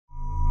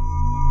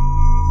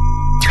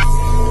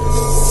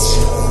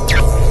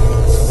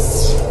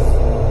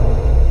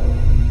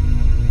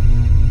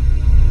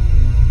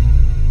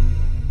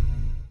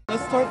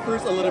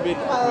first a little bit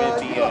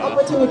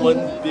with the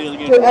 1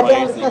 billion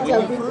rising.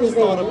 When you first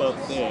thought about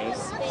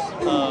this,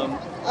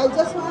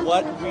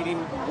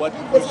 what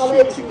pushed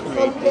you to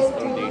create this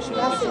foundation,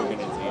 this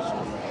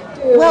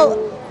organization?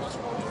 Well,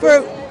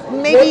 for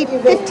maybe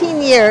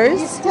 15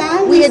 years,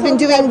 we had been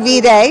doing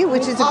V-Day,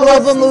 which is a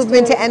global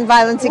movement to end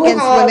violence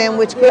against women,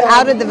 which grew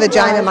out of the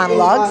Vagina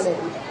Monologues.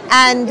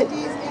 And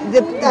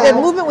the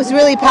movement was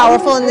really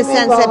powerful in the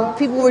sense that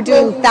people were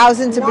doing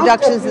thousands of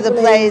productions of the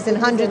plays in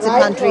hundreds of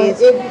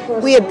countries.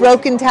 We had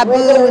broken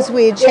taboos,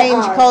 we had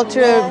changed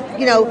culture,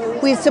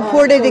 we had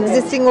supported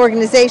existing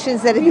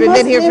organizations that had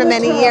been here for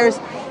many years.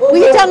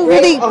 We had done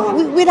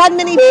we'd had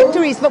many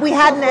victories, but we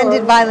hadn't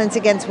ended violence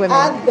against women.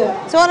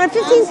 So on our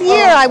 15th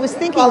year, I was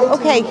thinking,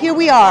 okay, here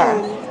we are.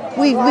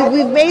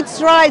 We've made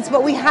strides,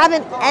 but we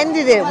haven't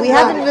ended it. We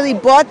haven't really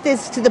brought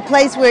this to the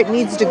place where it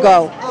needs to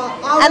go.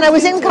 And I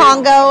was in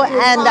Congo,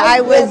 and I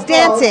was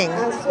dancing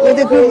with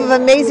a group of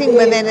amazing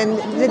women, and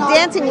the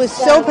dancing was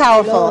so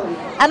powerful.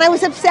 And I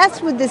was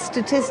obsessed with this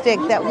statistic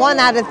that 1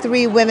 out of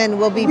 3 women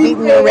will be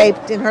beaten or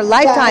raped in her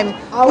lifetime,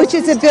 which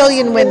is 1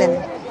 billion women.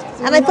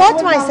 And I thought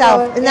to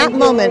myself in that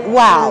moment,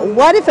 wow,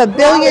 what if 1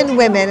 billion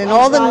women and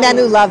all the men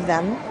who love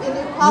them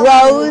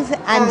rose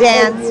and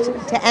danced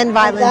to end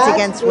violence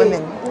against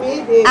women?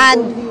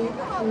 And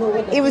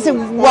it was a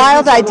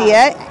wild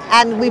idea,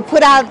 and we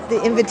put out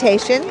the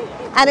invitation,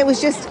 and it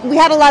was just, we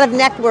had a lot of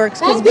networks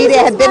because V-Day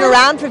had been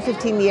around for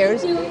 15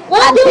 years, and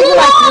people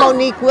like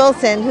Monique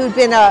Wilson, who'd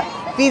been a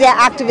V-Day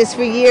activist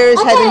for years,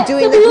 had been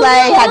doing the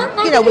play,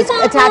 was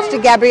attached to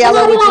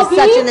Gabriella, which is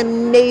such an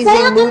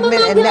amazing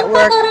movement and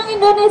network.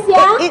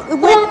 It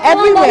went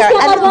everywhere,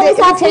 and the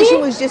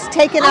invitation was just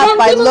taken up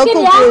by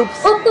local groups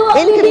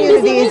in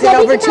communities in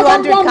over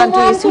 200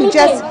 countries who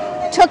just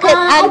took it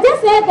and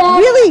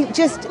really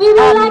just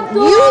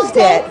used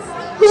it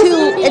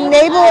to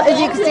enable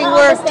existing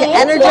work, to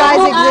energize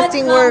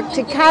existing work,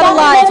 to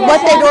catalyze what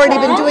they'd already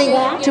been doing,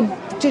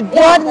 to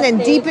broaden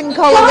and deepen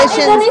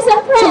coalitions,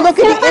 to look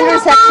at the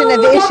intersection of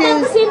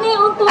issues,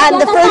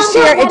 and the first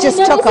year it just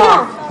took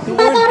off. The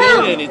word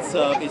billion, it's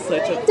such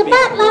a big word.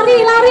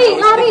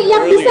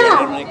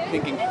 I'm like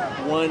thinking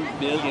 1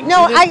 billion.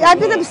 No, I've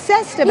been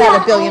obsessed about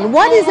 1 billion.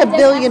 What is 1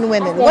 billion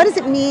women? What does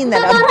it mean that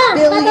 1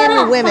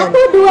 billion women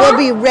will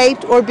be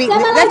raped or beaten?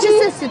 That's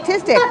just a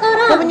statistic.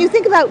 But when you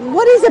think about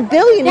what is 1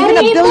 billion, even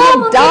 1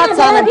 billion dots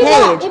on a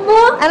page.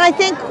 And I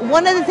think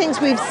one of the things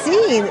we've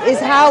seen is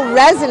how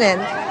resonant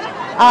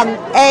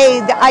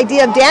the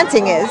idea of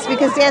dancing is,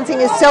 because dancing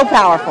is so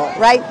powerful,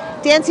 right?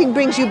 Dancing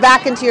brings you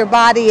back into your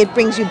body, it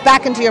brings you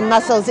back into your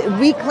muscles, it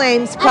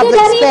reclaims public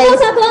space.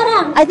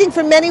 I think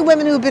for many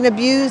women who've been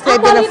abused,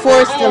 they've been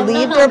forced to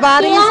leave their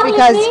bodies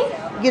because,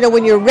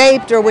 when you're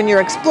raped or when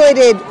you're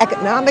exploited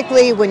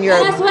economically, when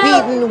you're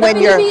beaten, when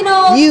you're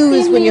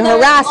used, when you're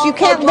harassed, you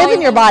can't live in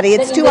your body,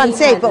 it's too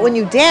unsafe. But when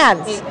you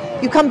dance,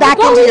 you come back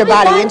into your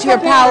body, into your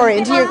power,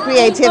 into your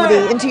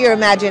creativity, into your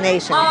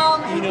imagination.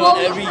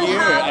 Every year,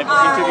 I've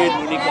interviewed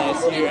Monique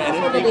last year, and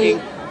I'm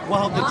thinking,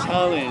 wow, the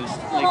challenge,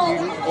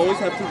 you always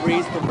have to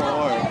raise the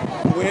bar.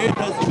 Where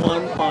does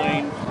one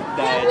find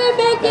that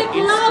inspiration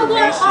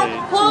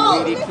to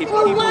really keep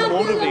people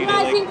motivated,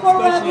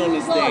 especially on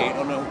this day,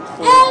 on a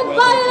cold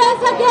weather?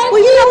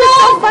 Well,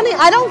 it's so funny.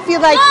 I feel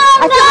like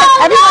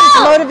everyone's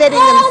motivating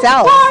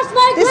themselves.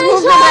 This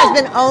movement has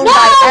been owned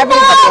by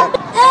everybody.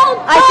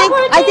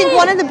 I think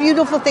one of the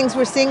beautiful things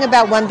we're seeing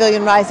about 1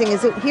 Billion Rising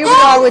is that here we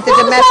are with the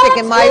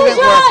domestic and migrant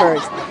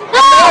workers. And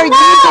they are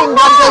using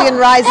 1 Billion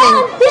Rising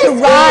to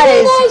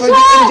rise for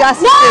the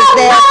injustices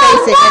they are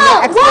facing and the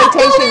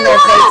exploitation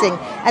they're facing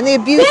and the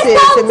abuses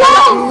and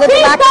the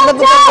lack of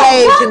livable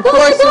wage and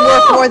forced to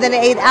work more than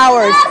 8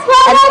 hours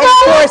and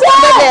forced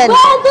live-in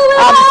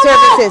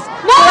services.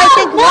 So I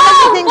think one of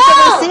the things that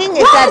we're seeing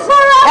is that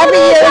every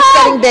year it's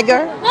getting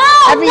bigger,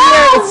 every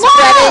year it's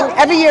spreading,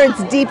 every year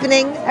it's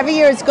deepening, every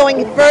year it's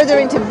going further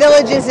into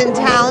villages and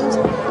towns,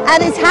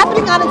 and it's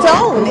happening on its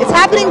own. It's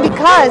happening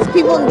because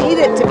people need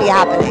it to be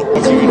happening.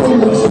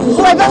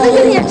 Well, I've only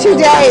been here 2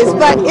 days,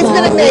 but it's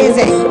been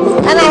amazing.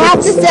 And I have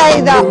to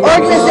say the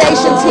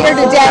organizations here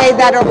today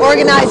that are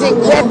organizing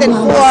with and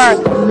for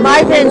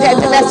migrant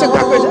and domestic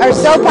workers are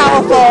so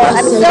powerful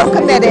and so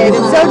committed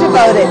and so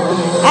devoted.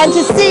 And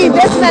to see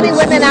this many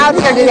women out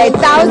here today,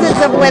 thousands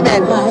of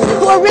women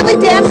who are really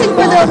dancing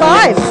for their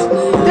lives.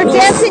 They're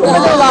dancing for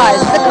their lives.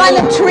 The kind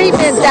of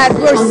treatment that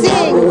we're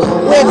seeing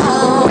with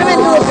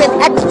women who have been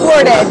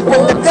exported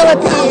from the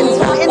Philippines,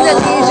 from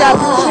Indonesia,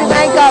 from Sri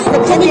Lanka,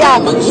 from India,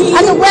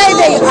 and the way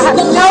they have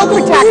no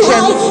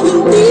protection,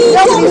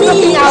 nobody's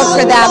looking out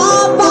for them,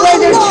 the way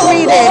they're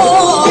treated.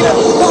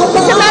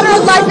 It's a matter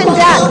of life and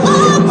death.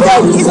 So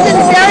it's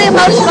been very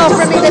emotional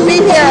for me to be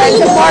here and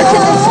to march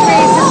in the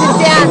streets and to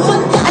dance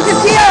and to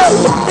feel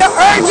the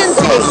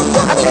urgency majority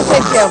of this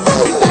issue.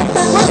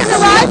 We're going to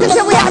rise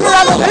until we have a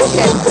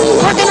revolution.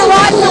 We're going to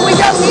rise until we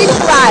don't need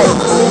to rise.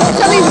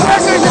 Until these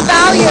workers are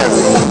valued.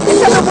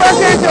 Until the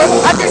workers are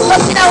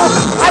look, you know,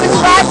 I was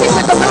rising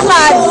with the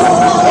Lumads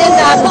in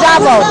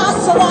Davos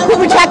who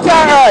protect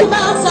our earth.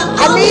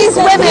 And these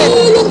women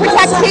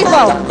protect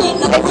people.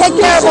 They take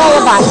care of all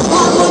of us.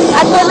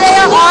 And when they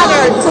are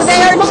honored, when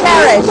they are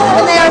cherished,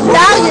 when they are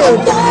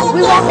valued,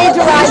 we won't need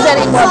to rise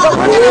anymore. But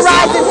we're going to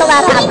rise until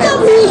that happens.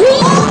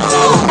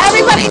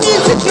 Everybody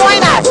needs to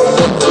join us.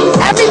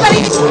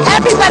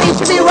 Everybody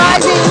should be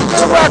rising for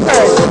the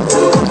workers.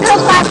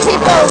 Middle class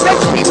people,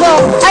 rich people,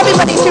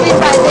 everybody should be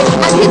rising.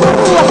 And people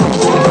who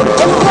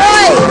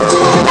employ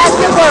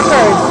domestic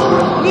workers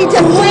need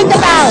to think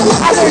about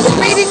how they're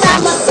treating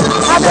them,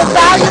 how they're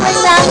valuing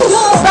them.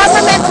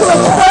 Governments who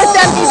exploit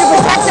them need to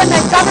protect them,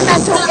 and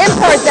governments who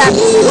import them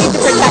need to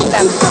protect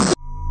them.